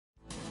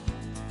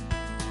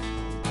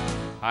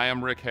I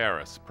am Ric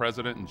Harris,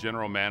 President and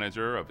General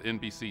Manager of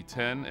NBC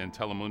 10 and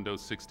Telemundo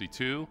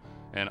 62,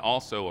 and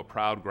also a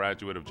proud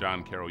graduate of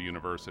John Carroll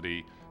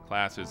University,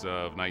 classes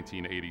of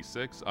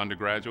 1986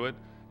 undergraduate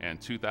and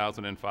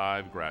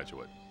 2005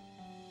 graduate.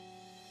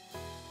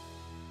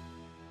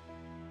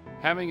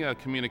 Having a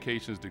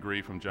communications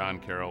degree from John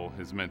Carroll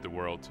has meant the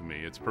world to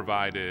me. It's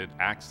provided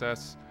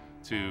access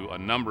to a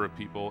number of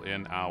people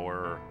in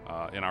our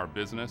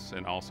business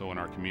and also in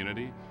our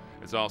community.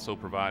 It's also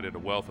provided a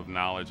wealth of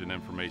knowledge and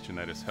information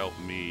that has helped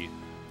me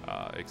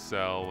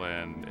excel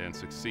and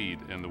succeed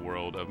in the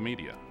world of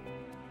media.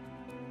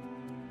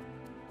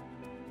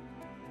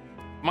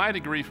 My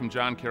degree from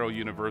John Carroll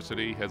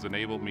University has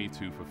enabled me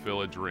to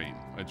fulfill a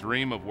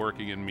dream of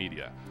working in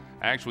media.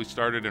 I actually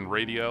started in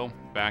radio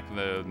back in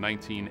the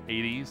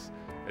 1980s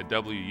at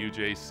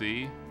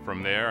WUJC.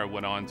 From there, I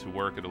went on to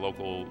work at a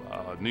local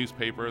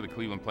newspaper, the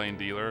Cleveland Plain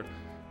Dealer,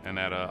 and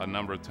at a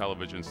number of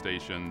television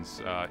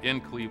stations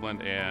in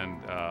Cleveland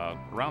and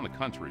around the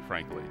country,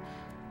 frankly.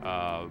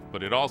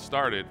 But it all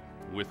started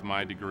with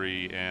my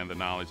degree and the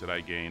knowledge that I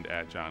gained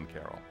at John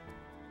Carroll.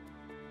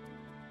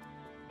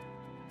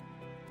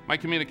 My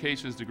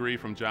communications degree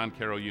from John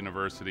Carroll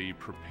University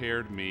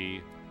prepared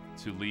me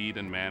to lead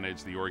and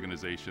manage the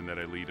organization that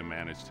I lead and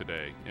manage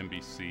today,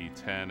 NBC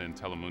 10 and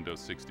Telemundo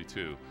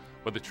 62.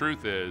 But the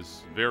truth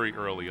is, very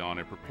early on,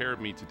 it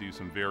prepared me to do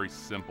some very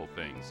simple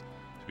things.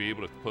 To be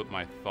able to put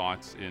my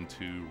thoughts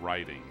into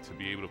writing, to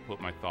be able to put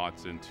my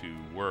thoughts into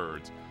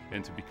words,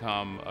 and to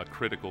become a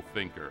critical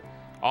thinker.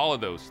 All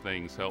of those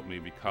things helped me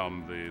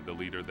become the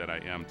leader that I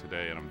am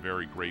today, and I'm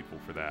very grateful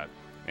for that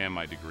and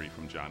my degree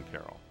from John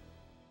Carroll.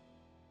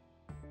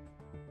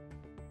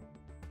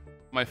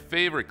 My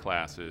favorite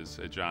classes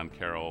at John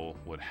Carroll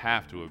would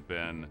have to have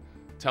been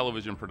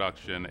television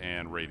production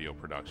and radio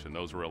production.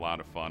 Those were a lot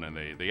of fun, and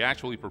they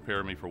actually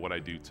prepared me for what I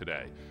do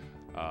today.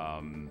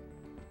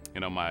 You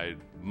know, my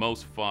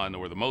most fun,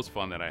 or the most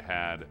fun that I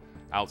had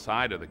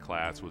outside of the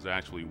class, was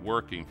actually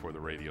working for the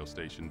radio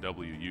station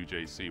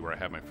WUJC, where I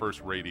had my first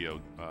radio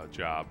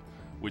job,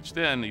 which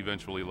then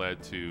eventually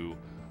led to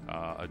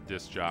a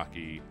disc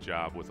jockey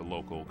job with a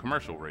local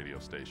commercial radio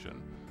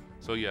station.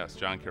 So yes,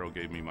 John Carroll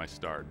gave me my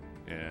start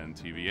in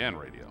TV and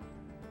radio.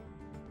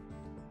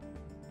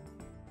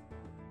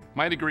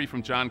 My degree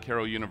from John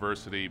Carroll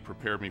University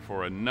prepared me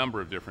for a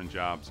number of different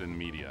jobs in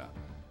media.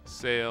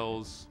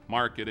 Sales,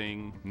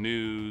 marketing,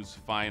 news,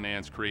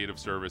 finance, creative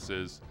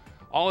services,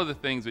 all of the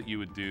things that you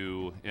would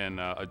do in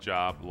a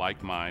job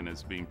like mine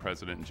as being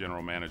president and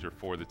general manager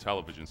for the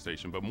television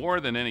station. But more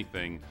than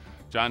anything,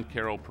 John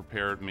Carroll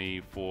prepared me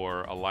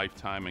for a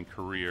lifetime and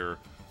career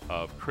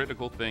of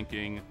critical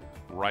thinking,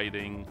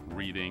 writing,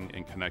 reading,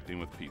 and connecting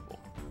with people.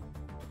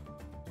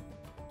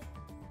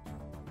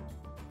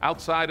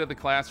 Outside of the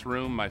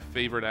classroom, my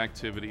favorite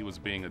activity was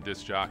being a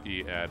disc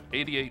jockey at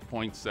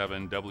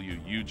 88.7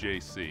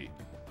 WUJC.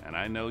 And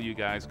I know you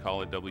guys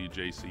call it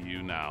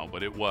WJCU now,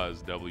 but it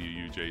was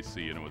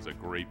WUJC, and it was a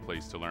great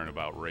place to learn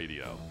about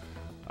radio.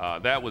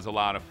 That was a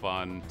lot of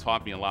fun,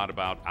 taught me a lot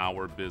about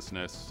our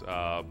business,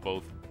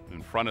 both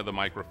in front of the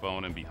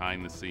microphone and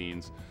behind the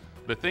scenes.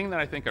 The thing that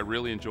I think I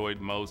really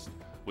enjoyed most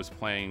was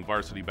playing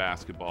varsity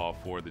basketball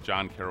for the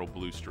John Carroll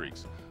Blue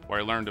Streaks, where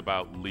I learned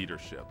about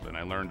leadership, and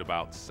I learned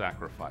about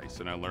sacrifice,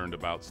 and I learned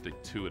about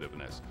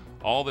stick-to-itiveness.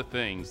 All the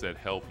things that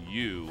help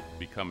you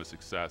become a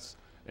success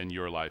in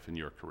your life and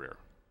your career.